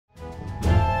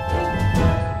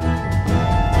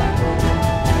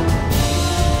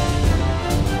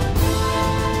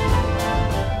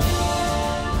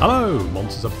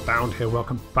Hunters abound here.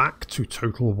 Welcome back to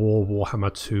Total War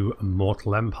Warhammer 2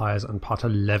 Mortal Empires and part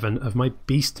 11 of my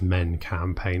Beastmen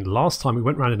campaign. Last time we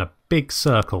went around in a big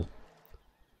circle.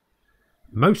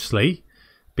 Mostly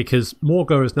because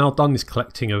Morghur has now done this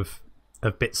collecting of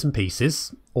bits and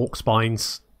pieces. Orc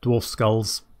spines, dwarf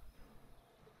skulls,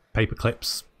 paper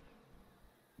clips,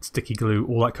 sticky glue,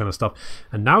 all that kind of stuff.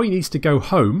 And now he needs to go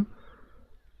home,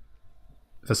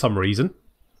 for some reason,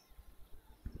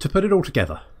 to put it all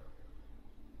together.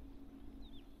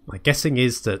 My guessing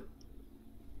is that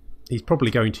he's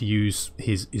probably going to use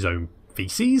his own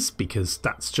feces, because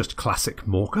that's just classic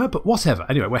Morghur, but whatever.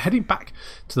 Anyway, we're heading back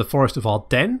to the Forest of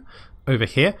Ardennes over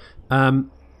here.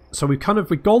 So we've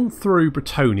gone through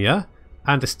Bretonnia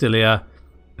and Astilia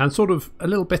and sort of a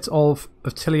little bit of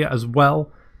Tilia as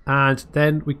well, and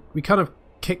then we kind of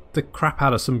kicked the crap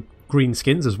out of some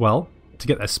greenskins as well to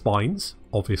get their spines,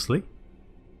 obviously.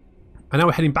 And now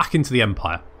we're heading back into the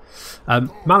Empire.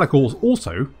 Malagor's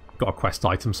also got a quest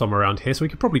item somewhere around here, so we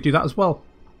could probably do that as well.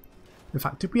 In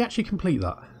fact, did we actually complete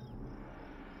that?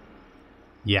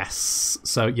 Yes.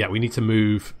 So yeah, we need to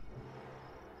move.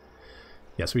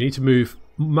 Yes, we need to move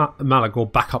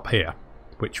Malagor back up here,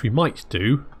 which we might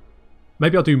do.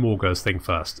 Maybe I'll do Morghur's thing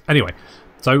first. Anyway,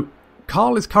 so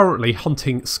Karl is currently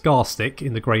hunting Skarsnik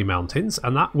in the Grey Mountains,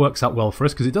 and that works out well for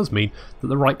us because it does mean that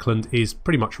the Riekland is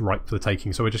pretty much ripe for the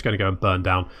taking. So we're just going to go and burn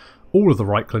down all of the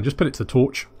Riekland, just put it to the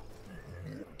torch,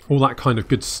 all that kind of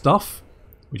good stuff.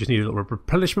 We just need a little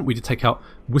replenishment. We did take out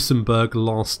Wissenberg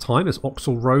last time. There's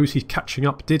Oxel Rose, he's catching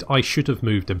up. I should have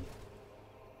moved him.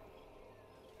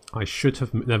 I should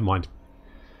have, never mind.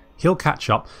 He'll catch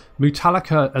up.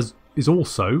 Mutalika is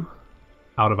also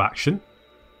out of action.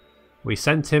 We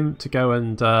sent him to go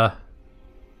and, I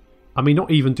mean, not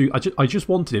even do, I just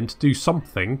wanted him to do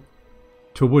something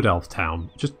to a Wood Elf town.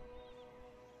 Just,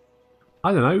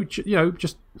 I don't know, you know,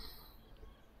 just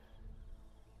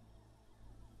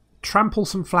trample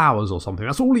some flowers or something.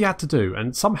 That's all he had to do,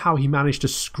 and somehow he managed to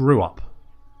screw up.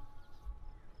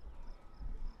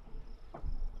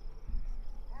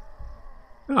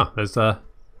 Ah, there's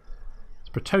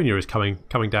Bretonnia is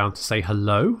coming down to say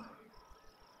hello.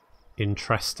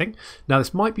 Interesting. Now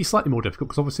this might be slightly more difficult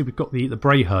because obviously we've got the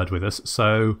Bray herd with us,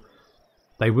 so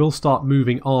they will start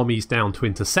moving armies down to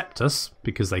intercept us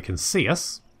because they can see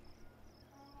us.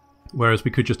 Whereas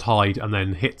we could just hide and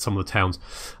then hit some of the towns.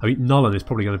 I mean, Nullen is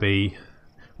probably going to be...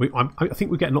 I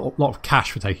think we're getting a lot of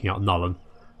cash for taking out Nullen.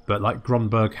 But like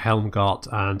Grunberg, Helmgart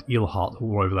and Eilhart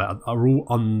all over there are all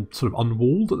sort of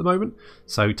unwalled at the moment.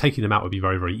 So taking them out would be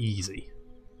very, very easy.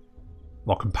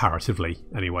 Well, comparatively,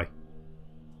 anyway.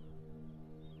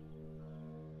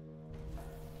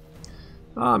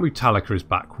 Ah, Mutalika is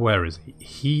back. Where is he?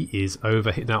 He is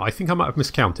over here. Now, I think I might have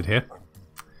miscounted here.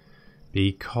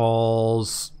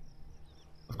 Because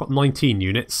I've got 19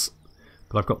 units,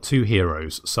 but I've got 2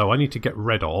 heroes. So I need to get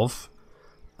rid of...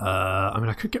 I mean,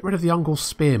 I could get rid of the Ungol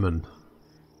Spearmen.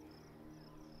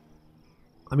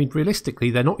 I mean,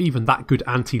 realistically, they're not even that good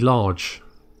anti-large.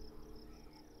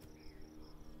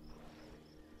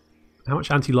 How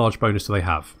much anti-large bonus do they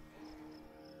have?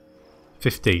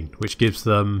 15, which gives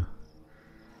them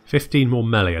 15 more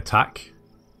melee attack,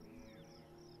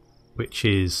 which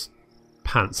is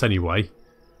pants anyway.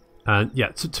 And yeah,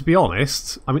 to be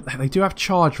honest, I mean, they do have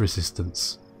charge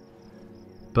resistance,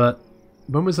 but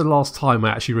when was the last time I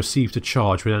actually received a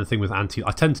charge with anything with anti... I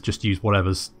tend to just use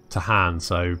whatever's to hand,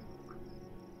 so...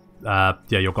 yeah,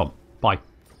 you're gone. Bye.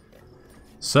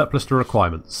 Surplus to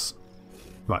requirements.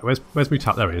 Right, where's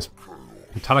Mutalika? There he is.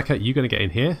 Mutalika, you going to get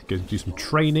in here. Go and do some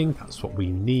training. That's what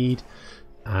we need.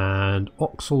 And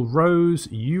Oxel Rose,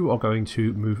 you are going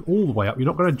to move all the way up. You're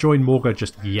not going to join Morghur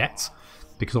just yet,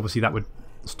 because obviously that would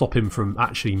stop him from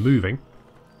actually moving.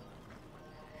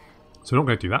 So we're not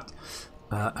going to do that.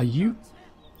 Are you...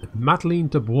 Madeleine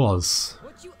Dubois.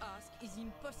 What you ask is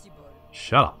impossible.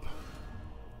 Shut up.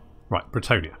 Right,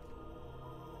 Bretonnia.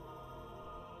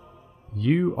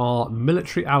 You are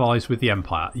military allies with the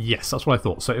Empire. Yes, that's what I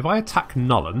thought. So if I attack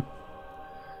Nullen,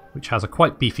 which has a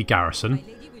quite beefy garrison,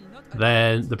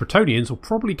 then the Bretonians will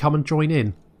probably come and join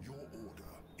in.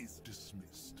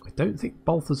 I don't think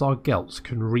Balthazar Geltz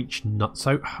can reach Nut.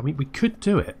 So, I mean, we could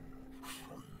do it.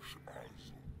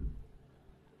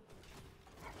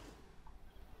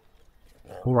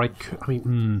 Or I could, I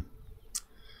mean,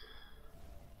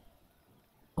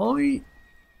 I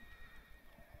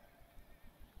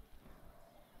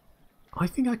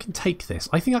think I can take this.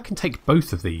 I think I can take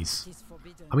both of these.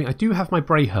 I mean, I do have my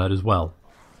Bray herd as well.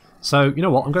 So, you know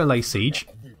what? I'm going to lay siege.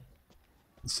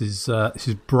 This is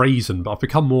brazen, but I've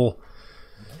become more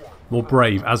more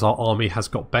brave as our army has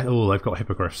got better. Oh, they've got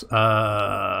hippogriffs.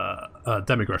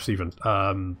 Demigriffs even.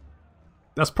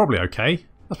 That's probably okay.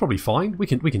 That's probably fine. We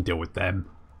can deal with them.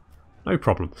 No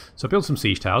problem. So build some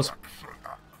siege towers.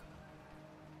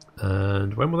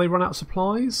 And when will they run out of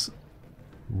supplies?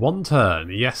 1 turn.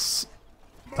 Yes.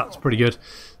 That's pretty good.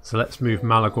 So let's move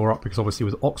Morghur up, because obviously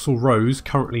with Oxel Rose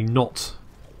currently not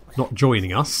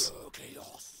joining us,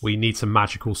 we need some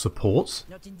magical support.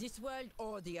 Not in this world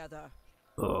or the other.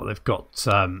 Oh, they've got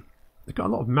a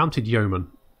lot of mounted yeomen,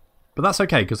 but that's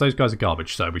okay because those guys are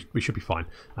garbage, so we should be fine.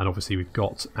 And obviously we've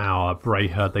got our Bray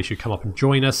Herd; they should come up and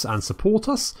join us and support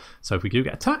us. So if we do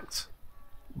get attacked,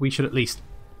 we should at least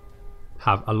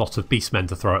have a lot of beastmen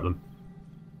to throw at them.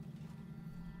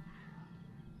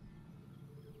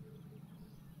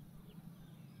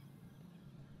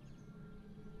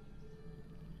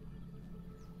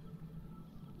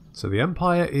 So the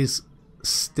Empire is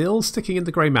still sticking in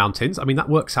the Grey Mountains. I mean, that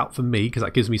works out for me because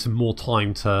that gives me some more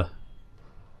time to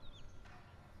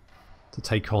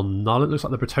take on Null. It looks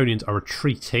like the Bretonnians are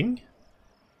retreating.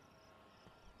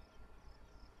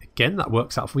 Again, that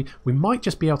works out for me. We might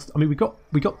just be able to... I mean,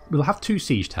 we'll have 2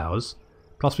 siege towers.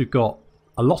 Plus we've got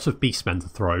a lot of beastmen to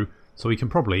throw. So we can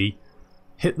probably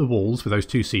hit the walls with those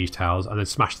 2 siege towers and then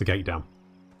smash the gate down.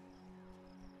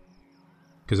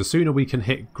 Because the sooner we can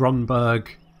hit Grunberg,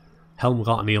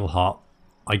 Helmgart and Eilhart,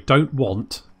 I don't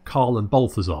want Karl and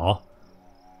Balthazar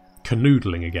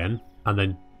canoodling again and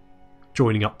then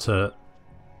joining up to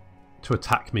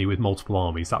attack me with multiple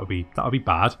armies. That would be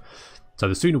bad. So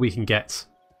the sooner we can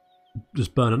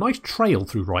just burn a nice trail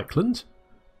through Riekland,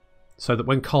 so that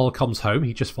when Karl comes home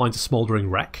he just finds a smouldering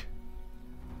wreck.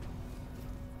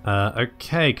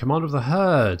 Okay, Commander of the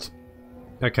Herd.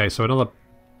 Okay, so another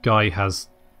guy has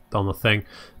done the thing.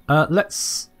 I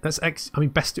mean,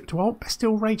 Bestial... Do I want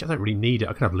Bestial Rage? I don't really need it.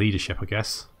 I can have Leadership, I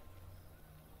guess.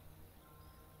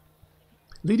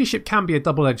 Leadership can be a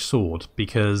double-edged sword,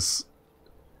 because...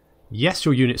 Yes,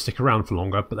 your units stick around for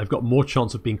longer, but they've got more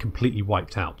chance of being completely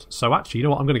wiped out. So actually, you know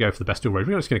what? I'm going to go for the Bestial Rage.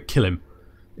 We're just going to kill him.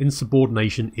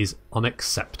 Insubordination is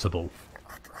unacceptable.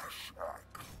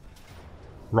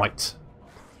 Right.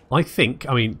 I think...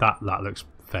 I mean, that looks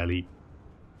fairly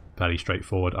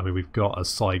straightforward. I mean, we've got a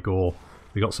Cygor...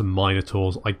 We've got some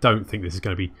Minotaurs. I don't think this is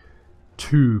going to be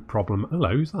too problem... Hello,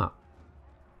 who's that?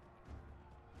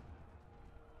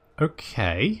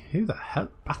 Okay, who the hell?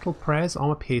 Battle Prayers,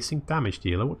 Armor Piercing, Damage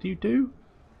Dealer. What do you do?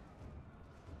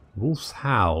 Wolf's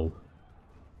Howl.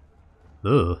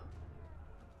 Ugh.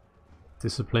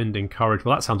 Disciplined, Encouraged.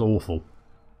 Well, that sounds awful.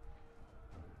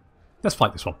 Let's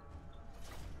fight this one.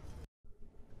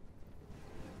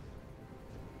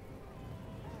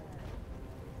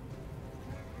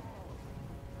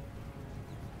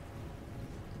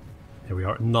 Here we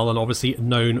are at Null, obviously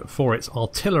known for its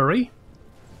artillery.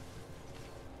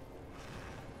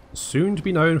 Soon to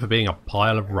be known for being a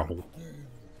pile of rubble.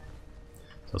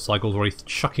 So Cycle's already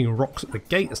chucking rocks at the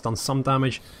gate. That's done some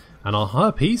damage. And our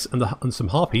Harpies and some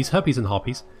Harpies, are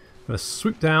going to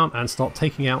swoop down and start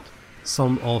taking out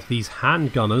some of these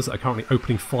handgunners that are currently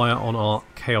opening fire on our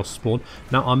Chaos Spawn.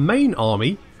 Now our main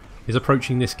army is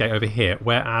approaching this gate over here,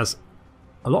 whereas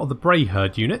a lot of the Bray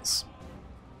Herd units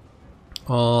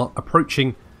are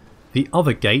approaching the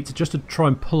other gate just to try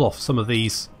and pull off some of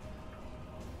these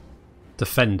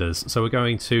defenders. So we're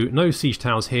going to no siege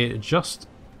towers here, just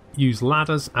use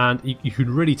ladders, and you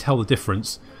can really tell the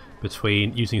difference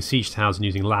between using siege towers and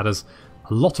using ladders.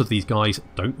 A lot of these guys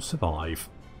don't survive.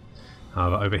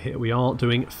 However, over here we are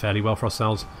doing fairly well for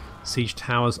ourselves. Siege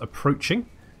towers approaching.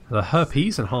 The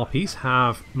Harpies and Harpies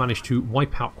have managed to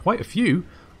wipe out quite a few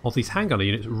of these handgunner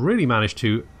units, really managed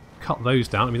to cut those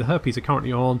down. I mean, the Harpies are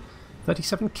currently on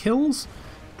 37 kills.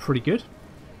 Pretty good.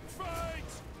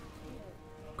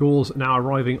 Gauls now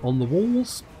arriving on the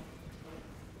walls.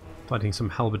 Fighting some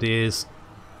halberdiers.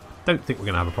 Don't think we're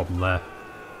going to have a problem there.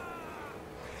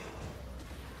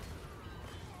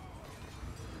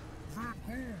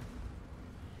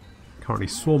 Currently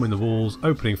swarming the walls,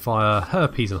 opening fire,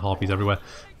 Harpies and Harpies everywhere.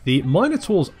 The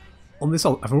Minotaurs on this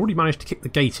have already managed to kick the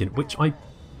gate in, which I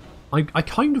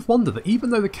kind of wonder that even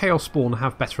though the Chaos Spawn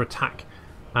have better attack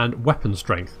and weapon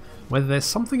strength, whether there's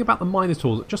something about the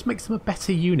Minotaurs that just makes them a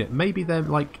better unit. Maybe they're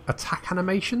like attack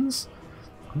animations?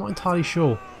 I'm not entirely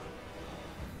sure.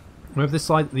 Over this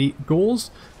side, the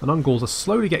Gauls and Ungauls are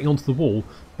slowly getting onto the wall,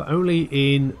 but only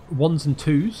in 1s and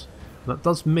 2s. And that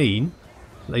does mean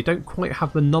that they don't quite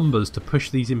have the numbers to push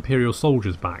these Imperial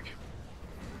soldiers back.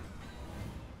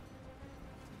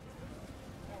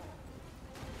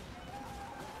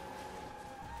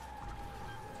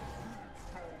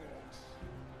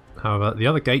 However, the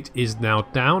other gate is now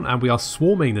down, and we are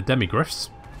swarming the Demigriffs.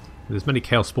 with as many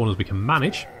chaos spawners as we can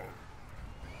manage.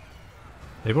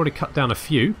 They've already cut down a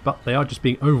few, but they are just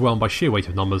being overwhelmed by sheer weight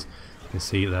of numbers. You can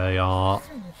see they are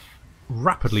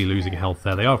rapidly losing health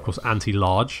there. They are, of course,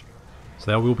 anti-large.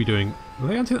 So they will be doing... Are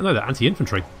they anti... No, they're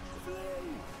anti-infantry.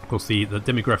 Of course, the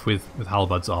Demigryph with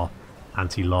halberds are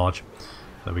anti-large.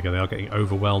 There we go, they are getting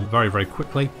overwhelmed very, very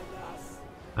quickly.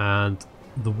 And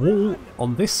the wall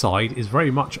on this side is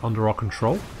very much under our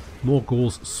control. More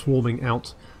Gauls swarming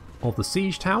out of the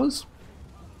siege towers.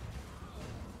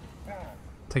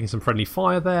 Taking some friendly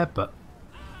fire there, but...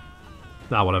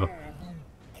 Nah, whatever.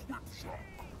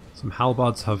 Some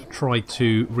halberds have tried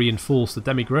to reinforce the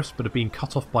Demigryphs, but have been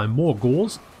cut off by more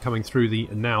Gauls coming through the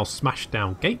now smashed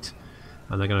down gate.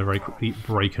 And they're going to very quickly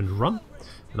break and run.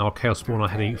 And our Chaos Spawn are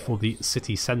heading for the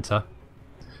city centre.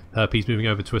 Herpes moving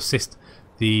over to assist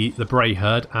the Bray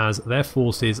herd as their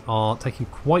forces are taking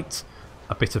quite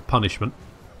a bit of punishment.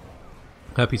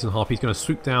 Herpes and Harpies going to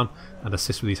swoop down and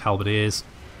assist with these halberdiers.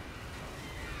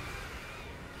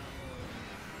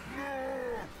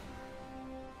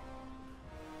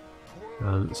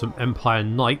 And some Empire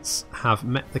Knights have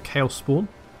met the Chaos Spawn.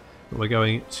 But we're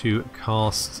going to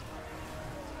cast...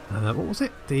 what was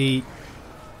it? You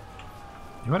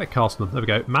had it cast them. There we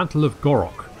go. Mantle of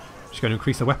Gorok. Which is going to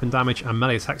increase their weapon damage and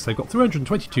melee attacks. They've got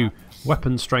 322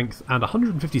 weapon strength and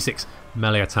 156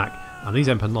 melee attack. And these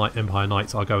Empire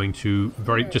Knights are going to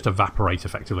just evaporate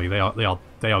effectively. They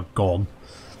are gone.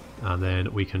 And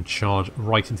then we can charge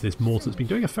right into this mortar that's been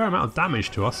doing a fair amount of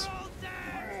damage to us.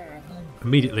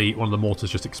 Immediately, one of the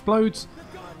mortars just explodes.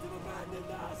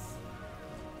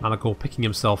 Malagor picking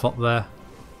himself up there.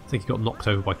 I think he got knocked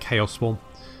over by Chaos Spawn.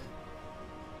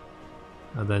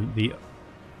 And then the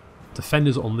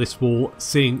defenders on this wall,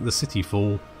 seeing the city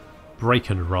fall,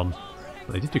 break and run.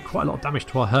 They did do quite a lot of damage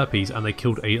to our Herpes, and they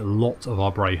killed a lot of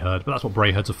our Bray herd. But that's what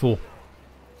Bray herds are for.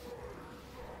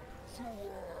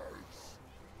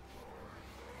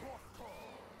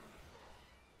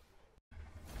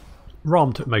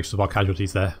 Ram took most of our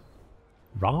casualties there.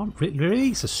 Ram? Really?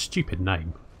 It's a stupid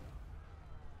name.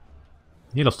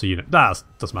 He lost a unit.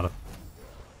 Doesn't matter.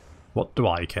 What do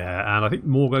I care? And I think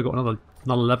Morghur got another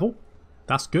level.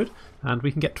 That's good. And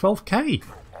we can get 12k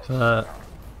for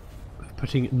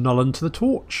putting Nullen to the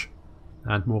torch.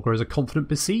 And Morghur is a confident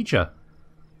besieger.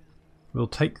 We'll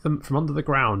take them from under the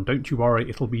ground. Don't you worry,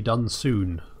 it'll be done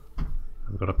soon.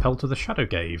 We've got a pelt of the Shadow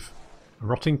Gave. A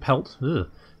rotting pelt. Ugh.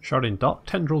 Shrouded in dark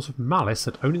tendrils of malice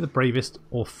that only the bravest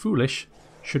or foolish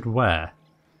should wear.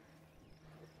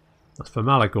 That's for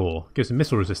Malagor. Gives him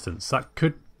missile resistance. That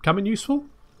could come in useful?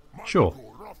 Sure.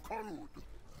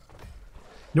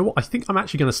 You know what? I think I'm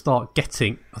actually going to start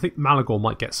getting... I think Malagor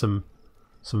might get some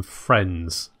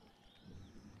friends.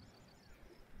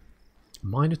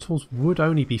 Minotaurs would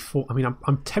only be for... I mean,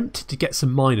 I'm tempted to get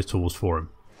some Minotaurs for him.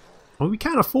 I mean, we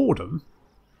can afford them.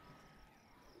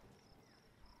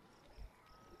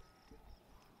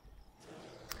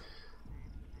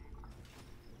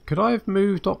 Could I have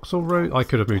moved Oxel Road? I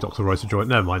could have moved Oxel Road to join.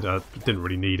 Never mind, I didn't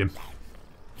really need him.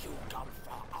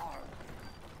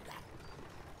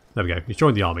 There we go, he's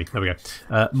joined the army. There we go.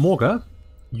 Morghur,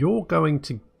 you're going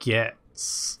to get...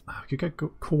 You could go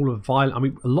Call of Violence. I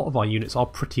mean, a lot of our units are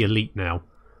pretty elite now.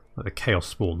 Like the Chaos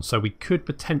Spawn. So we could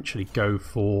potentially go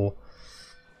for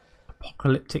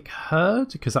Apocalyptic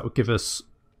Herd, because that would give us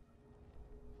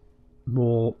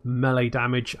more melee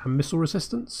damage and missile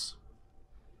resistance.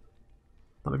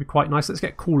 That would be quite nice. Let's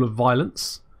get Call of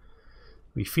Violence.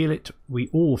 We feel it. We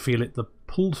all feel it. The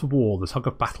pull to war, the tug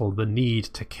of battle, the need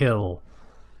to kill.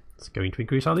 It's going to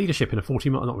increase our leadership in a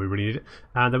 40-month... Not we really need it.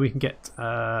 And then we can get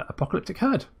Apocalyptic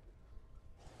Herd.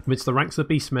 Amidst the ranks of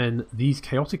the Beastmen, these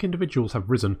chaotic individuals have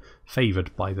risen,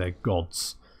 favoured by their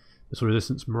gods. Missile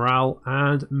resistance, morale,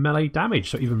 and melee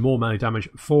damage. So even more melee damage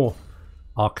for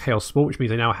our Chaos Sport, which means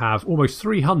they now have almost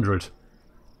 300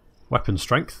 weapon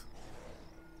strength.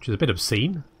 Which is a bit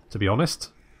obscene, to be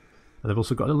honest. And they've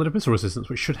also got a little bit of missile resistance,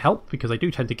 which should help, because they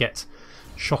do tend to get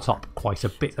shot up quite a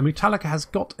bit. And Metallica has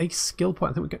got a skill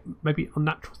point. I think we get maybe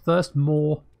Unnatural Thirst,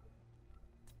 more...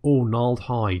 Oh, Gnarled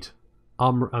Hide.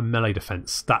 Armor and melee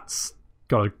defense. That's...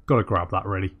 Gotta grab that,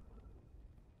 really.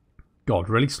 God,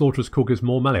 really? Slaughterer's Call gives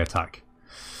more melee attack.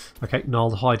 Okay,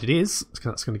 Gnarled Hide it is.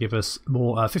 That's going to give us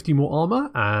more 50 more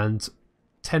armor and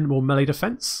 10 more melee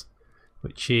defense,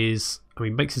 which is... I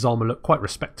mean, makes his armour look quite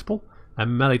respectable.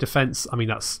 And melee defense, I mean,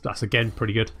 that's again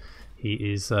pretty good.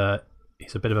 He's a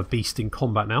bit of a beast in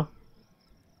combat now.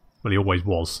 Well, he always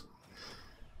was.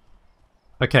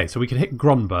 Okay, so we can hit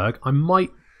Grunberg. I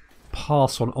might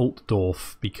pass on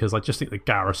Altdorf because I just think the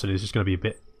garrison is just going to be a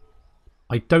bit...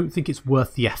 I don't think it's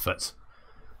worth the effort.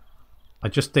 I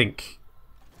just think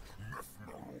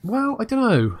Well, I don't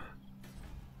know.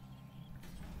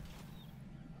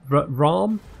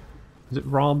 Ram? Is it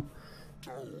Ram?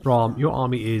 Ram, your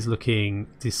army is looking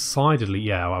decidedly...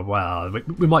 Yeah, well,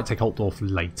 we might take Altdorf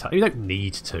later. You don't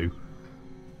need to.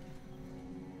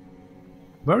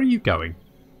 Where are you going?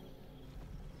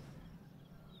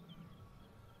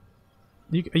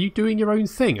 Are you doing your own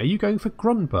thing? Are you going for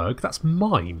Grunberg? That's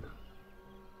mine.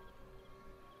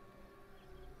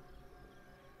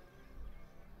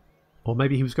 Or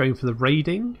maybe he was going for the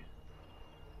raiding?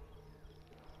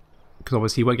 Because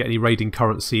obviously he won't get any raiding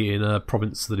currency in a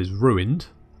province that is ruined.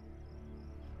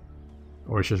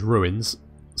 Or it's just ruins.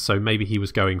 So maybe he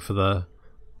was going for the...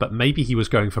 But maybe he was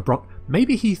going for...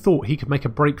 Maybe he thought he could make a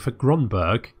break for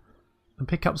Grunberg and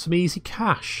pick up some easy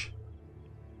cash.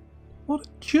 What a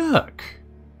jerk.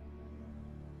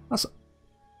 That's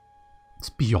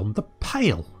beyond the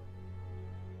pale.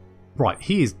 Right,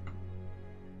 he is...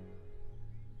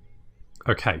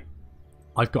 Okay.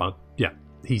 I've got... Yeah,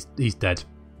 he's dead.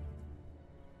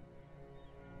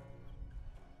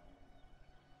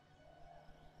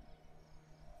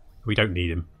 We don't need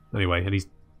him. Anyway, and his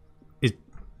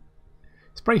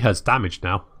spray herd's damaged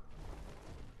now.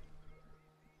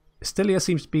 Stylia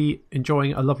seems to be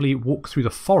enjoying a lovely walk through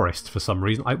the forest for some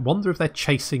reason. I wonder if they're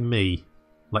chasing me.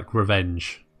 Like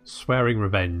revenge. Swearing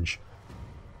revenge.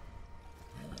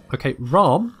 Okay,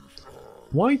 Ram,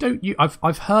 why don't you...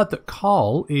 I've heard that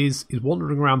Karl is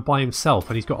wandering around by himself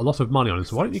and he's got a lot of money on him,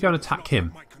 so why don't you go and attack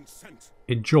him?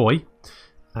 Enjoy.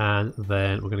 And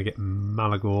then we're going to get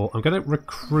Malagor. I'm going to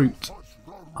recruit...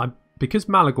 because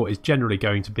Malagor is generally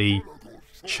going to be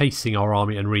chasing our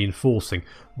army and reinforcing,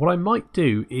 what I might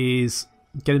do is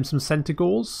get him some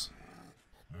Centaurs.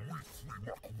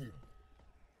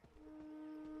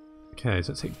 Okay,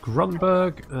 so let's hit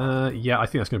Grunberg. Yeah, I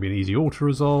think that's going to be an easy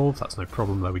auto-resolve. That's no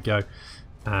problem. There we go.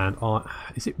 And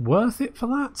is it worth it for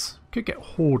that? Could get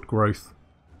horde growth.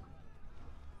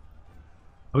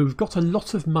 I mean, we've got a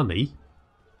lot of money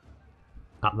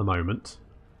at the moment.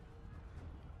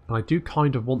 And I do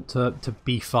kind of want to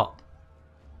beef up.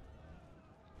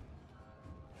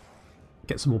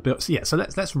 Get some more builds. Yeah, so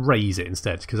let's raise it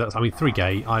instead. Because that's, I mean,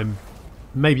 3K,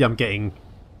 maybe I'm getting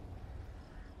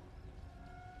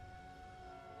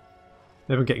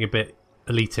a bit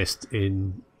elitist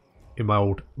in my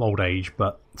old age,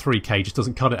 but 3K just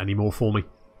doesn't cut it anymore for me.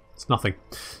 It's nothing.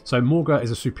 So Morghur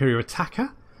is a superior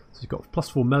attacker. So he's got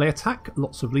 +4 melee attack,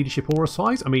 lots of leadership aura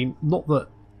size. I mean, not that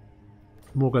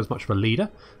Morghur is much of a leader.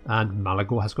 And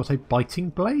Malagor has got a biting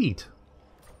blade.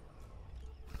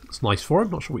 It's nice for him.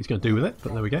 Not sure what he's going to do with it,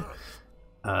 but there we go.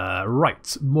 Right,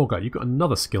 Morghur, you've got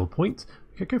another skill point.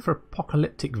 We could go for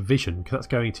Apocalyptic Vision, because that's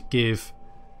going to give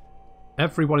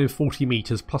everyone in 40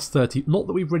 meters +30. Not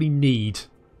that we really need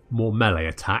more melee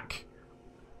attack.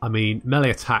 I mean, melee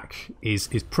attack is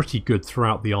pretty good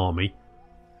throughout the army.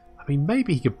 I mean,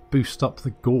 maybe he could boost up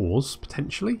the Gauls,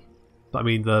 potentially. But I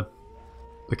mean, the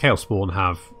Chaos Spawn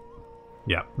have...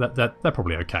 Yeah, they're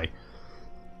probably okay.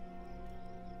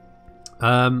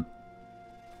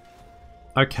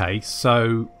 Okay,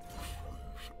 so...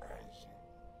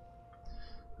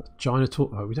 Ginotaur...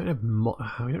 Oh, we don't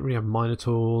really have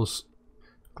Minotaurs.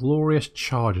 Glorious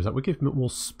Chargers. That would give them more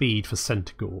speed for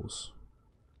Centaurs.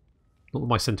 Not that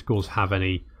my Centaurs have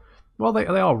any... Well, they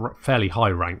are fairly high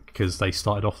rank because they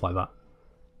started off like that.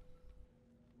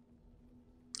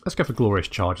 Let's go for Glorious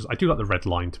Chargers. I do like the red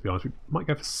line, to be honest. We might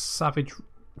go for Savage...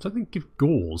 I don't think give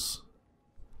Gauls.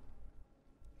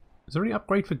 Is there any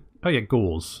upgrade for... Oh yeah,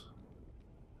 Gauls.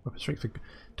 Weapon strength for...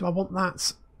 Do I want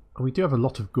that? And we do have a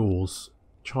lot of Gauls.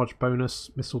 Charge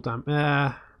bonus, missile dam...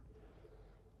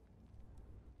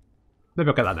 Maybe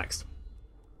I'll get that next.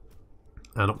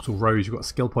 And Octal Rose, you've got a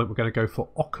skill point. We're going to go for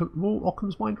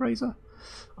Occam's Mindrazor.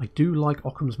 I do like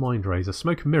Occam's Mindrazor.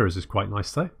 Smoke and Mirrors is quite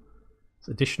nice though. It's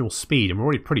additional speed, and we're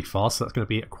already pretty fast, so that's going to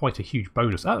be quite a huge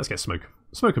bonus. Let's get Smoke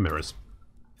and Mirrors.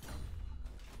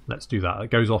 Let's do that.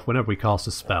 It goes off whenever we cast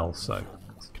a spell, so it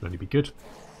can only be good.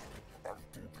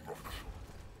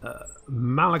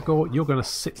 Malagor, you're going to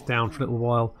sit down for a little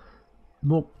while.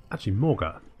 Actually,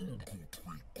 Morghur.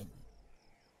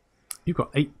 You've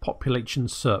got 8 population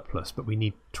surplus, but we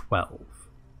need 12.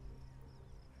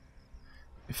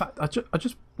 In fact, I'm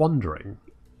just wondering,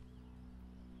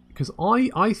 because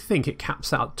I think it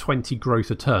caps out at 20 growth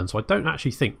a turn, so I don't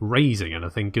actually think raising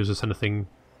anything gives us anything.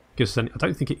 I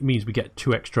don't think it means we get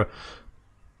 2 extra.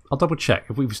 I'll double check.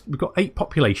 If we've got 8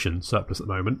 population surplus at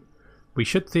the moment, we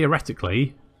should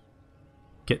theoretically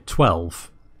get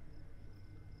 12.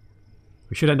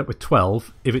 We should end up with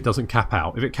 12 if it doesn't cap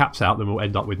out. If it caps out, then we'll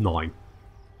end up with 9.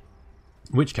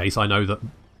 In which case, I know that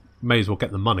may as well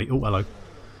get the money. Oh, hello.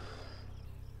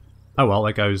 Oh well,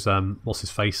 there goes, what's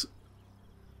his face?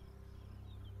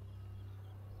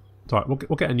 It's alright,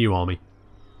 we'll get a new army.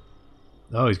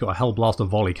 Oh, he's got a Hellblaster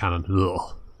volley cannon.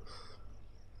 Ugh.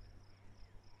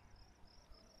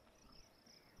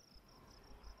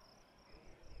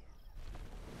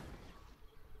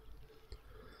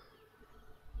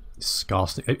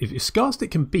 Skarsnik. If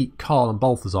Skarsnik can beat Karl and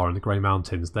Balthazar in the Grey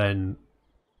Mountains, then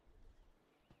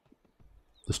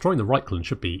destroying the Riekland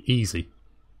should be easy.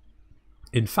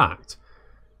 In fact,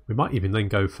 we might even then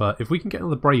go for, if we can get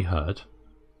another Bray Herd,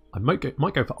 I might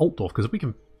go for Altdorf, because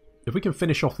if we can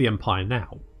finish off the Empire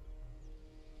now,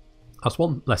 that's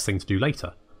one less thing to do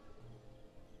later.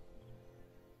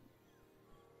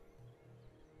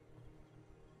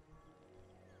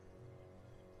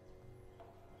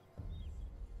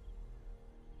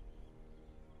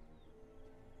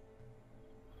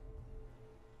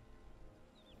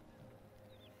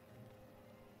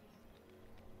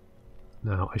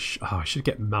 Now, I should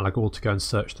get Malagor to go and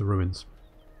search the ruins.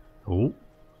 Oh.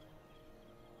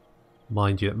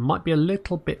 Mind you, it might be a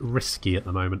little bit risky at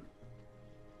the moment.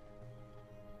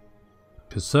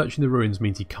 Because searching the ruins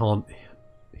means he can't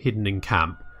hidden in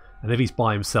camp. And if he's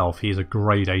by himself, he is a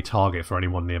grade A target for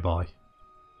anyone nearby.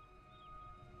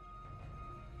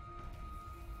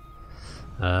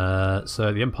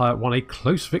 So the Empire won a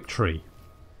close victory.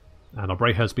 And our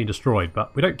Bray Herd's been destroyed,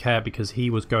 but we don't care because he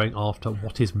was going after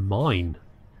what is mine.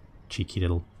 Cheeky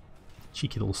little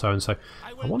so-and-so.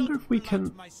 I wonder if we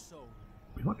can...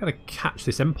 We might be able to catch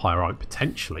this Empire out,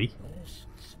 potentially.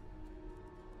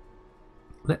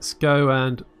 Let's go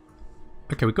and...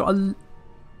 Okay, we got 11.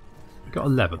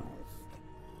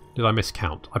 Did I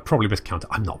miscount? I probably miscounted.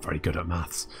 I'm not very good at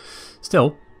maths.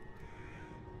 Still,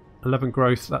 11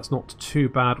 growth, that's not too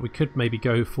bad. We could maybe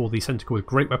go for the Centaur with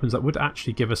great weapons. That would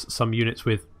actually give us some units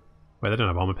with... Wait, they don't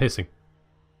have armor piercing.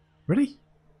 Really?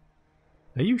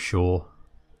 Are you sure?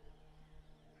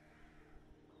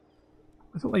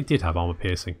 I thought they did have armor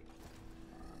piercing.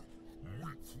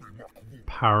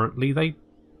 Apparently they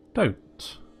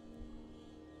don't.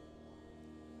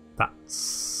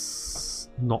 That's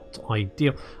not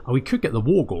ideal. Oh, we could get the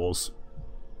Wargors.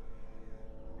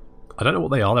 I don't know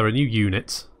what they are. They're a new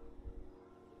unit.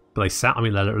 But they sound, I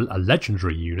mean, they're a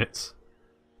legendary unit.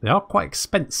 They are quite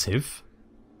expensive.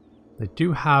 They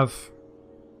do have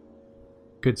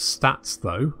good stats,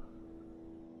 though.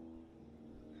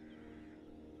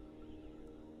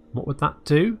 What would that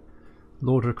do?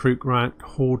 Lord Recruit rank,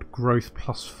 Horde growth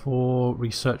 +4,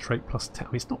 research rate +10. I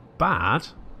mean, it's not bad.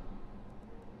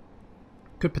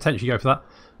 Could potentially go for that.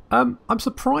 I'm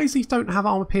surprised these don't have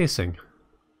armor piercing.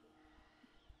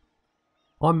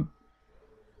 I'm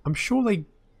sure they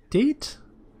did.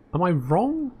 Am I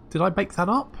wrong? Did I make that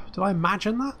up? Did I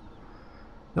imagine that?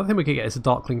 The other thing we could get is a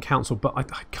Darkling Council, but I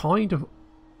kind of...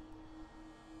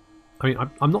 I mean,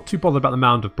 I'm not too bothered about the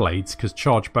Mound of Blades, because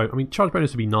charge bonus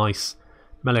would be nice,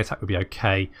 melee attack would be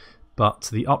okay, but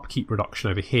the upkeep reduction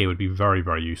over here would be very,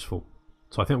 very useful.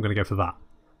 So I think I'm going to go for that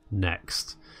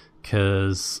next.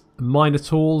 Because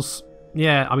Minotaurs,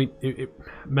 yeah, I mean,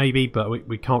 maybe, but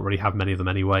we can't really have many of them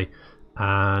anyway.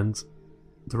 And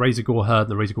the Razorgore Herd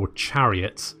and the Razorgore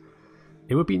Chariot,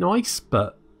 it would be nice,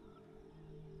 but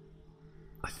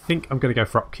I think I'm going to go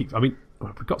for upkeep. I mean,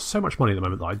 we've got so much money at the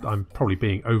moment that I'm probably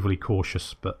being overly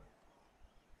cautious, but...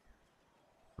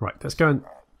 Right, let's go and...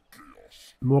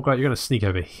 Morghur, you're going to sneak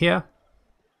over here. Are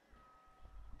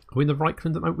we in the Riekland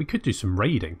at the moment? We could do some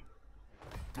raiding.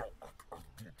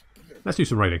 Let's do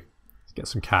some raiding. Let's get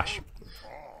some cash.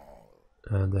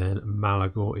 And then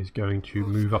Malagor is going to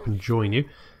move up and join you.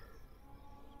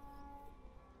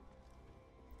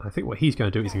 I think what he's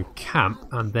going to do is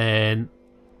encamp and then...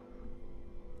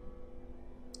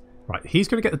 Right, he's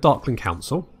going to get the Darkling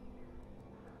Council.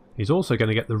 He's also going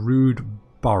to get the Rude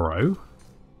Burrow.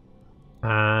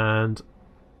 And...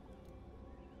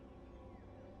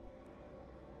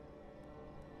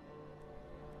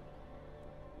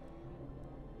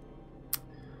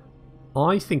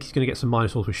 I think he's going to get some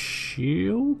Minotaurs with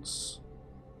shields.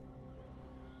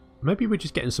 Maybe we're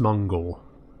just getting some Ungor.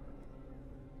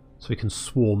 So we can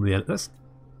swarm the...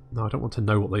 No, I don't want to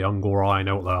know what the Ungor are. I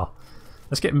know what they are.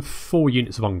 Let's get him 4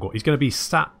 units of Ungor. He's going to be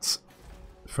sat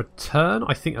for a turn.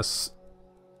 I think that's...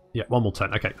 Yeah, 1 more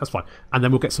turn. Okay, that's fine. And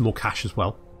then we'll get some more cash as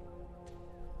well.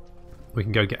 We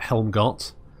can go get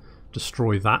Helmgart.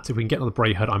 Destroy that. If we can get another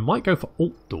Bray Herd, I might go for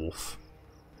Altdorf.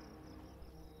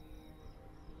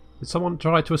 Did someone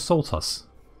try to assault us?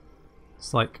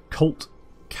 It's like Colt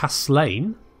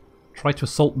Caslain tried to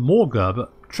assault Morghur,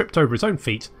 but tripped over his own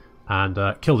feet and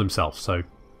killed himself. So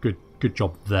good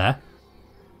job there.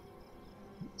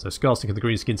 So Skarsnik and the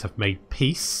Greenskins have made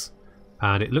peace.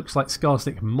 And it looks like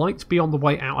Skarsnik might be on the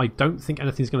way out. I don't think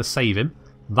anything's going to save him.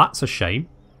 That's a shame.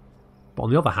 But on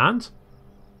the other hand,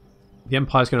 the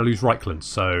Empire's going to lose Riekland,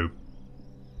 so...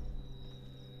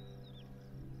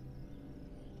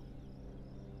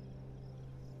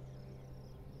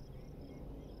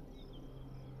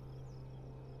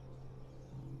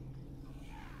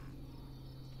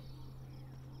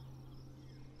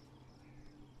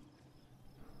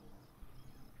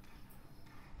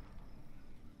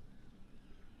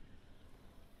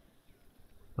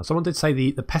 Now, someone did say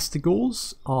the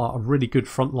Pestigors are really good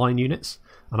frontline units,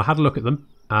 and I had a look at them,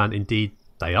 and indeed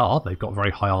they are. They've got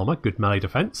very high armour, good melee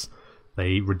defence.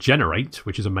 They regenerate,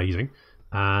 which is amazing,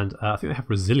 and I think they have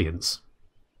resilience.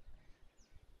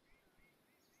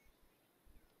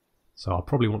 So I'll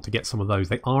probably want to get some of those.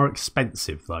 They are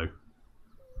expensive, though.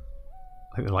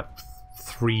 I think they're like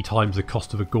 3 times the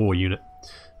cost of a Gore unit.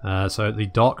 So the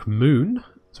Dark Moon.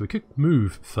 So we could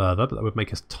move further, but that would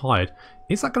make us tired.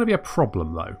 Is that going to be a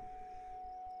problem, though?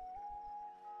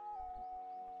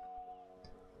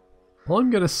 I'm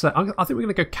going to say... I think we're going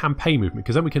to go campaign movement,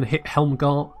 because then we can hit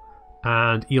Helmgart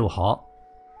and Eelheart.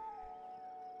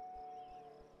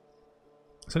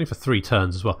 It's only for 3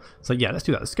 turns as well. So yeah, let's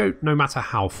do that. Let's go no matter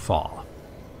how far.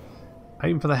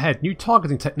 Aim for the head. New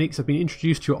targeting techniques have been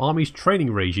introduced to your army's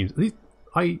training regimes.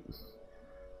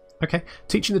 Okay.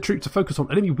 Teaching the troops to focus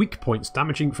on enemy weak points,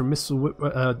 damaging from missile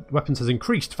weapons has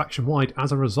increased faction-wide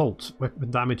as a result. Weapon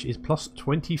damage is plus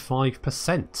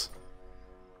 25%.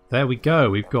 There we go.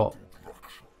 We've got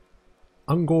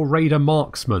Ungor Raider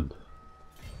Marksman.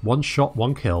 1 shot,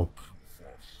 1 kill.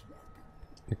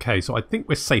 Okay, so I think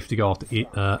we're safe to go after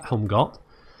Helmgart.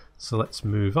 So let's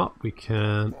move up. We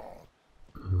can...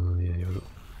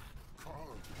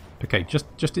 Okay,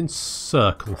 just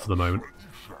encircle for the moment.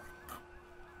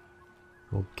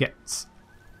 We'll get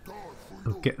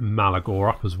Malagor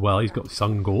up as well. He's got his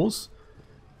Ungors.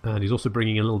 And he's also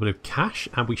bringing in a little bit of cash.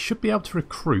 And we should be able to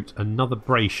recruit another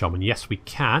Bray Shaman. Yes, we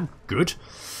can. Good.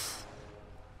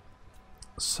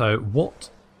 So what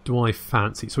do I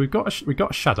fancy? So we've got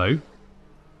a Shadow.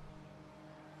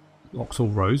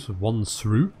 Oxall Rose, 1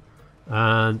 through.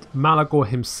 And Malagor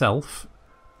himself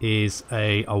is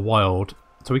a wild.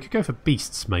 So we could go for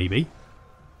beasts, maybe.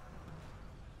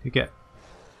 We could get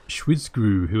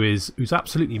Schwizgru, who's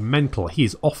absolutely mental. He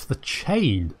is off the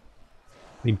chain.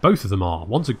 I mean, both of them are.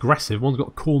 One's aggressive, one's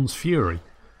got Khorne's Fury.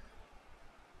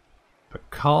 But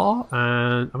Karl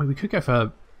and... I mean, we could go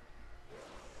for...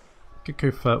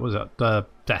 what was that?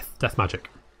 Death Magic.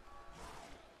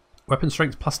 Weapon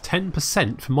strength plus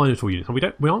 10% for Minotaur units. And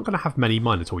we aren't going to have many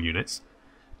Minotaur units.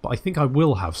 But I think I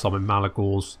will have some in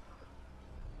Malagor's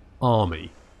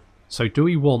army. So do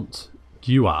we want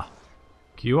Gyuar?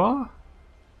 Gyuar?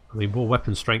 I mean, more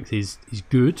weapon strength is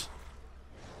good.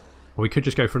 Or we could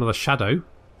just go for another Shadow.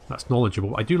 That's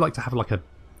knowledgeable. I do like to have like a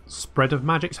spread of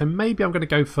magic, so maybe I'm going to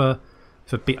go for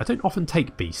I don't often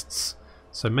take beasts,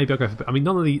 so maybe I'll go for... I mean,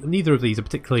 neither of these are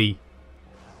particularly...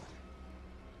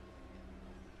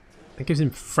 It gives him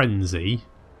Frenzy.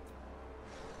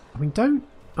 I mean,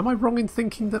 am I wrong in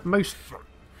thinking that most...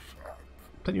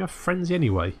 Don't you have Frenzy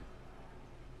anyway?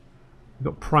 You've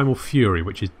got Primal Fury,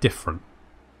 which is different.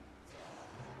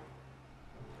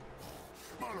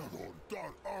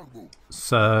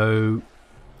 So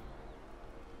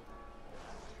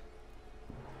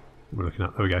we're looking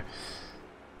at, there we go.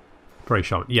 Bray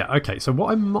Shaman. Yeah, okay, so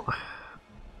what I'm...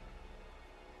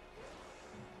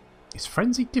 Is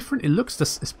Frenzy different? It looks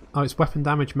this. Oh, it's weapon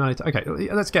damage melee. Okay,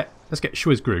 let's get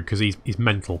Schwizgru, because he's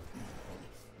mental.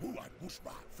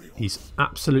 He's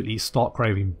absolutely stark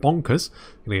raving bonkers.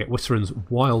 We're gonna get Whisseran's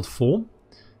wild form.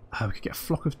 We could get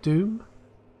Flock of Doom.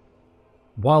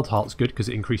 Wild Heart's good because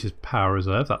it increases power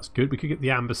reserve. That's good. We could get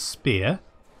the Amber Spear.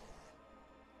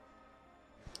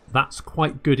 That's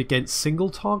quite good against single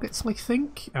targets, I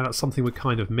think. And that's something we're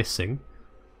kind of missing.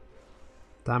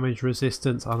 Damage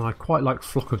resistance. And I quite like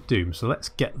Flock of Doom. So let's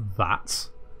get that.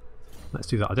 Let's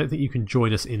do that. I don't think you can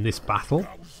join us in this battle.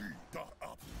 I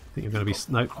think you're going to be...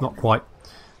 No, not quite.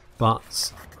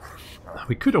 But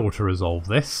we could auto-resolve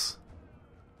this.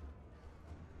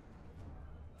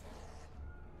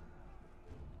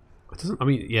 It doesn't... I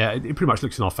mean, yeah, it pretty much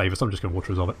looks in our favour, so I'm just going to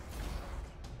auto-resolve it.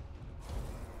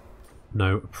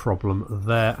 No problem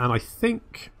there. And I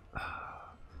think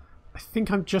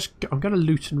I'm going to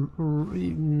loot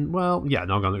and... Well, yeah,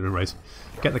 no, I'm going to loot and raise.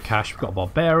 Get the cash. We've got a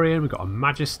Barbarian. We've got a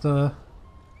Magister.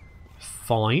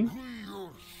 Fine.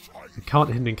 We can't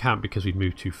hit in camp because we've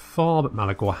moved too far, but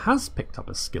Malagor has picked up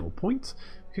a skill point.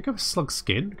 We could go for Slug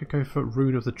Skin. We could go for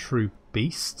Rune of the True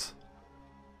Beast.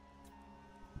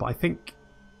 But I think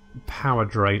power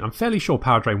drain. I'm fairly sure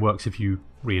power drain works if you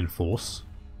reinforce.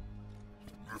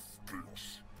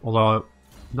 Although,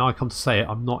 now I come to say it,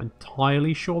 I'm not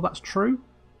entirely sure that's true.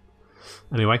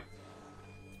 Anyway.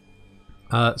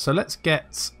 So let's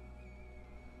get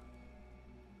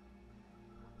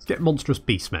monstrous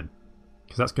beastmen.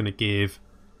 Because that's going to give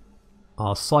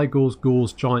our Cygors,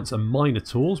 Ghouls, Giants and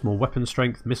Minotaurs more weapon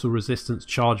strength, missile resistance,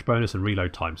 charge bonus and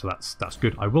reload time. So that's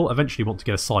good. I will eventually want to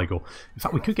get a Cygor. In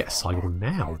fact, we could get a Cygor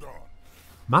now.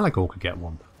 Malagor could get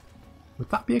one. Would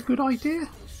that be a good idea?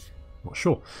 Not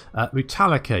sure.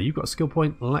 Mutalica, you've got a skill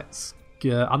point. Let's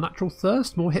get Unnatural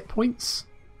Thirst, more hit points.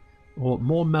 Or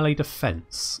more melee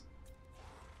defense.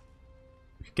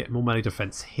 We could get more melee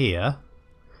defense here.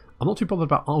 I'm not too bothered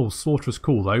about... Oh, Slaughter's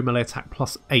cool though. Melee attack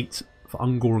plus 8 for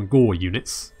Ungor and Gore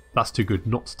units. That's too good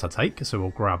not to take, so we'll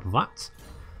grab that.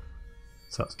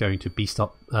 So that's going to boost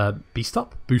up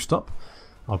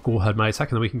our Gore Herd melee attack,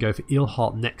 and then we can go for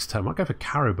Eelheart next turn. I might go for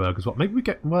Carroburg as well. Maybe we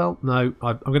get... Well, no,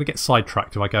 I'm going to get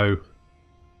sidetracked if I go...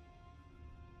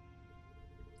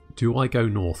 Do I go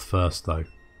north first though?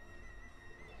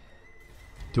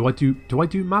 Do I do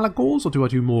Malagors or do I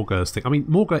do Morghur's thing? I mean,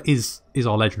 Morghur is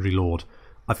our legendary lord.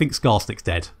 I think Skarsnik's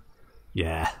dead.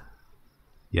 Yeah.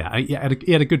 Yeah, he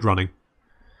had a good running.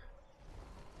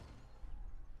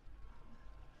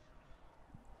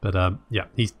 But, yeah,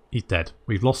 he's dead.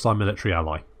 We've lost our military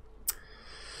ally.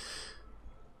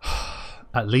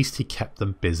 At least he kept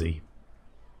them busy.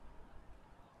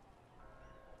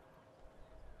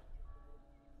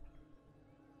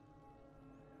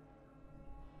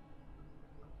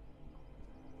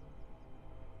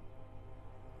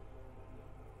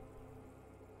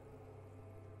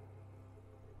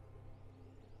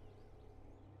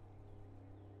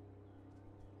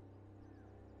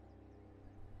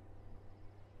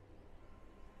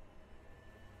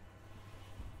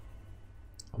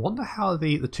 I wonder how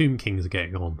the Tomb Kings are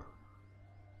getting on.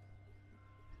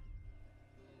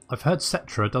 I've heard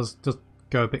Cetra does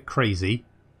go a bit crazy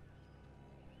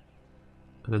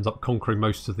and ends up conquering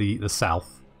most of the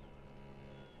south.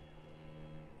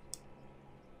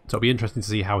 So it'll be interesting to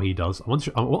see how he does. I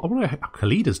wonder how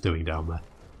Khalida's doing down there.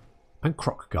 And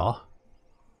Krokgar.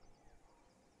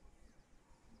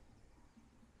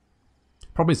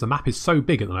 Problem is the map is so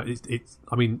big at the moment.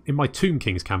 I mean, in my Tomb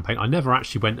Kings campaign, I never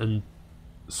actually went and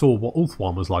saw what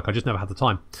Ulthuan was like. I just never had the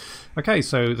time. Okay,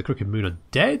 so the Crooked Moon are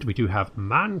dead. We do have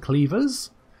Man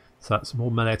Cleavers. So that's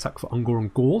more melee attack for Ungor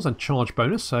and Gors and charge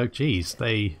bonus. So, geez,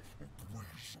 they've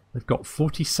got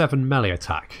 47 melee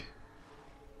attack.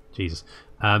 Jesus.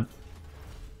 It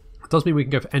does mean we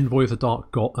can go for Envoy of the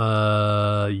Dark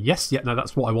God. Yes, yeah, no,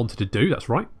 that's what I wanted to do. That's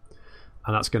right.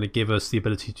 And that's going to give us the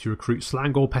ability to recruit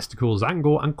Slangor, Pestigor,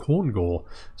 Zangor and Corngor.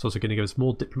 It's also going to give us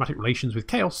more diplomatic relations with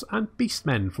Chaos and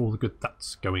Beastmen for all the good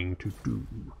that's going to do.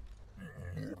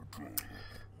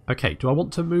 Okay, do I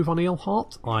want to move on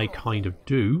Eelheart? I kind of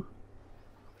do.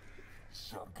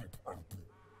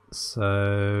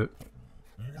 So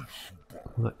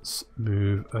let's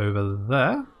move over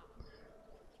there.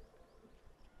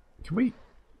 Can we...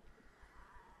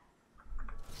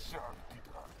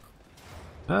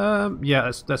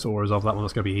 yeah, let's all resolve that one.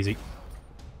 That's going to be easy.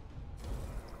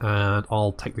 And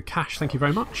I'll take the cash. Thank you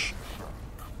very much.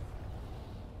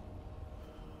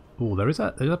 Oh, there is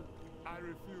a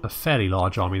fairly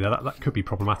large army there. That could be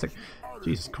problematic.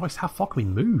 Jesus Christ, how far can we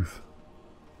move?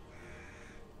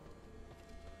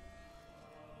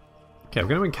 Okay, we're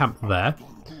going to encamp there.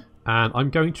 And I'm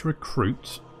going to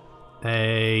recruit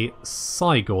a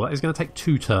Cygor. That is going to take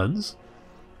 2 turns.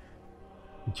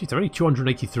 Geez, they're only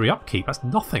 283 upkeep. That's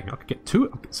nothing. I could get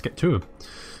 2. Let's get 2 of them.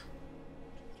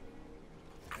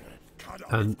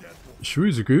 And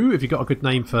Shruzagu, if you got a good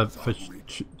name for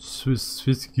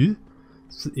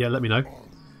yeah, let me know.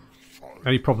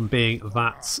 Only problem being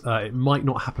that it might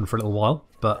not happen for a little while,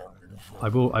 but I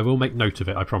will make note of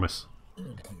it. I promise.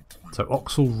 So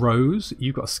Oxel Rose,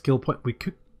 you've got a skill point. We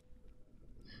could.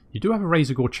 You do have a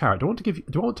Razorgore Chariot. Do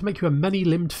I want to make you a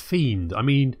many-limbed fiend? I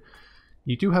mean,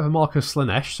 you do have a Marcus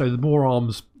Slanesh, so the more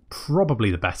arms,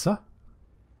 probably the better.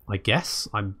 I guess.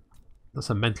 That's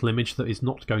a mental image that is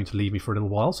not going to leave me for a little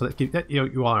while. So let's give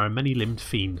you are a many-limbed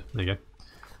fiend. There you go.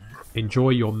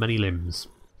 Enjoy your many limbs.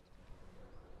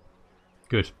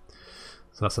 Good.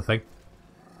 So that's the thing.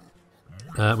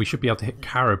 We should be able to hit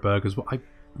Carroburg as well.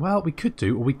 Well, we could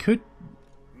do, or we could...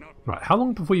 Right, how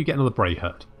long before you get another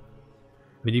Brayherd?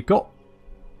 I mean, you've got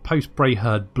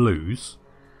post-Brayherd blues,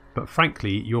 but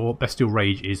frankly, your Bestial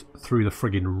Rage is through the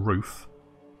friggin' roof.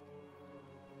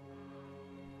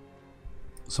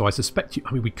 So I suspect you...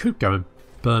 I mean, we could go and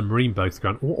burn Marienburg to the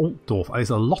ground, or Altdorf. There's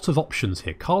a lot of options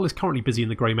here. Karl is currently busy in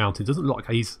the Grey Mountains. Doesn't look like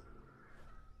he's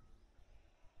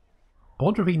I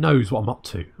wonder if he knows what I'm up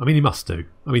to. I mean, he must do.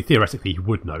 I mean, theoretically he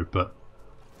would know, but...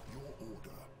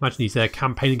 Imagine he's there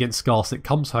campaigning against Skarsnik,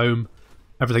 comes home,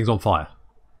 everything's on fire.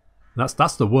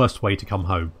 That's the worst way to come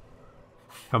home.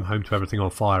 Come home to everything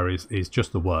on fire is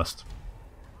just the worst.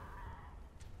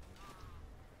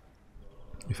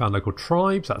 We found local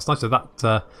tribes. That's nice. So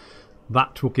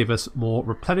that will give us more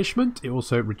replenishment. It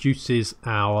also reduces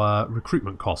our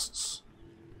recruitment costs.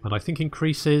 And I think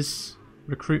increases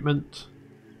recruitment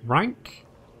rank.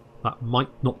 That might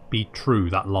not be true,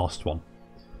 that last one.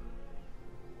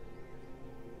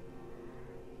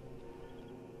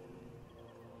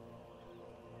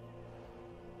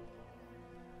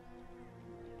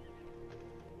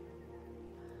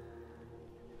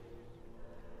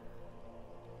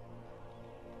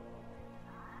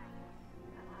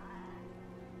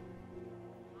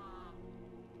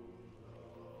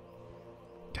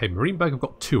 Okay, Marienburg have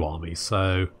got 2 armies,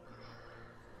 so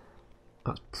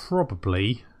that's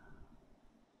probably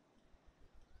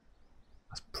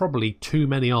too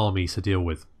many armies to deal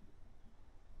with.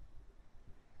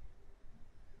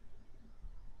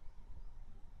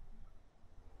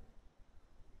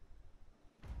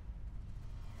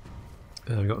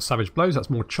 We've got Savage Blows,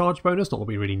 that's more charge bonus, not that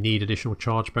we really need additional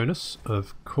charge bonus,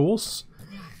 of course.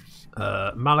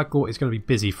 Morghur is going to be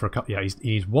busy for a couple... Yeah, he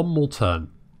needs 1 more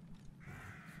turn.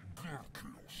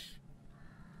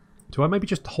 Do I maybe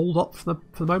just hold up for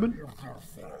the moment?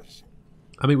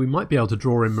 I mean, we might be able to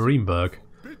draw in Marienburg.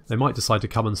 They might decide to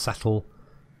come and settle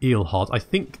Eelhart. I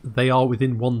think they are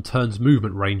within 1 turn's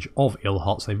movement range of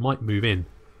Eelhart, so they might move in.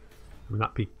 I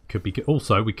mean, could be good.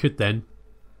 Also, we could then...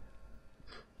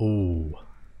 Ooh.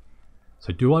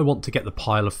 So do I want to get the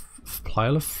pile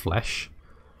of flesh?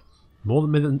 More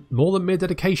than mere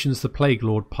dedications to the Plague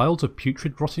Lord, piles of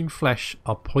putrid rotting flesh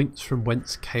are points from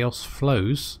whence chaos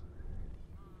flows.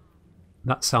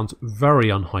 That sounds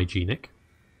very unhygienic.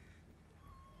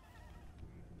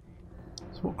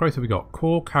 So what growth have we got?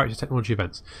 Core, character, technology,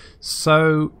 events.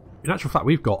 So, in actual fact,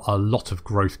 we've got a lot of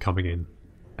growth coming in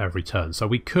every turn. So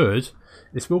we could...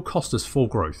 This will cost us 4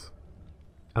 growth.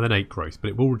 And then 8 growth. But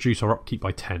it will reduce our upkeep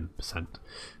by 10%.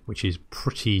 Which is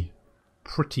pretty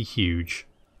huge.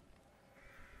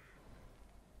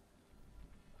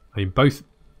 I mean, both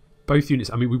units...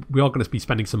 I mean, we are going to be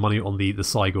spending some money on the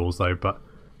Cygors, though, but...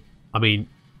 I mean,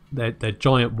 they're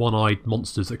giant one-eyed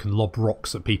monsters that can lob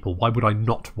rocks at people. Why would I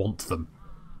not want them?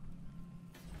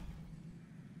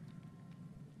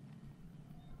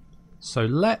 So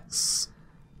let's...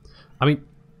 I mean,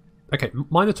 okay,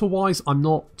 Minotaur-wise, I'm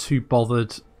not too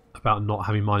bothered about not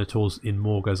having Minotaurs in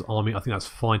Morghur's army. I think that's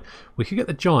fine. We could get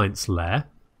the Giant's Lair,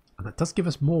 and that does give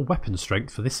us more weapon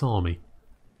strength for this army.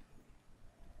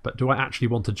 But do I actually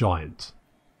want a Giant?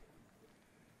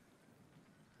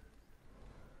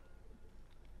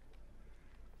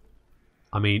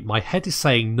 I mean, my head is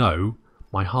saying no,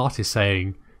 my heart is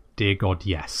saying, dear God,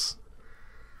 yes.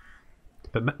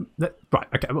 But right,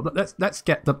 okay, well, let's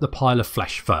get the pile of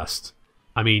flesh first.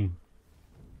 I mean,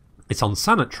 it's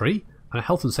unsanitary and a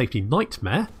health and safety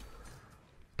nightmare,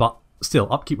 but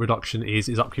still, upkeep reduction is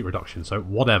upkeep reduction. So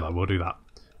whatever, we'll do that.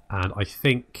 And I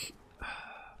think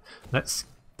let's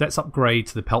upgrade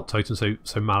to the pelt totem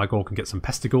so Morghur can get some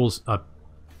pestigores.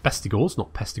 Bestigores,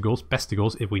 not pestigores,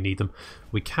 bestigores if we need them.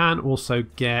 We can also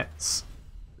get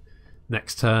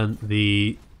next turn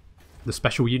the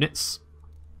special units.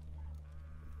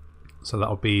 So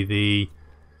that'll be the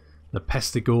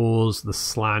pestigores, the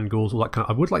slangors, all that kind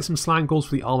of... I would like some slangors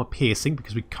for the armor piercing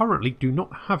because we currently do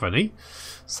not have any.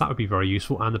 So that would be very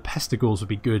useful. And the pestigores would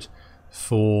be good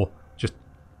for just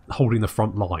holding the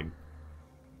front line,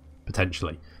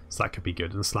 potentially. So that could be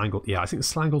good. And the slangor, yeah, I think the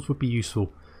slangors would be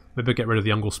useful. Maybe I'll get rid of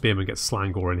the Ungol Spearman and get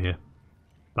Slangor in here.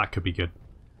 That could be good.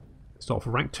 Start off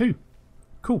with rank 2.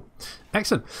 Cool.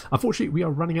 Excellent. Unfortunately, we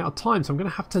are running out of time, so I'm going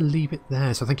to have to leave it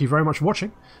there. So thank you very much for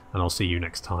watching, and I'll see you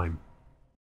next time.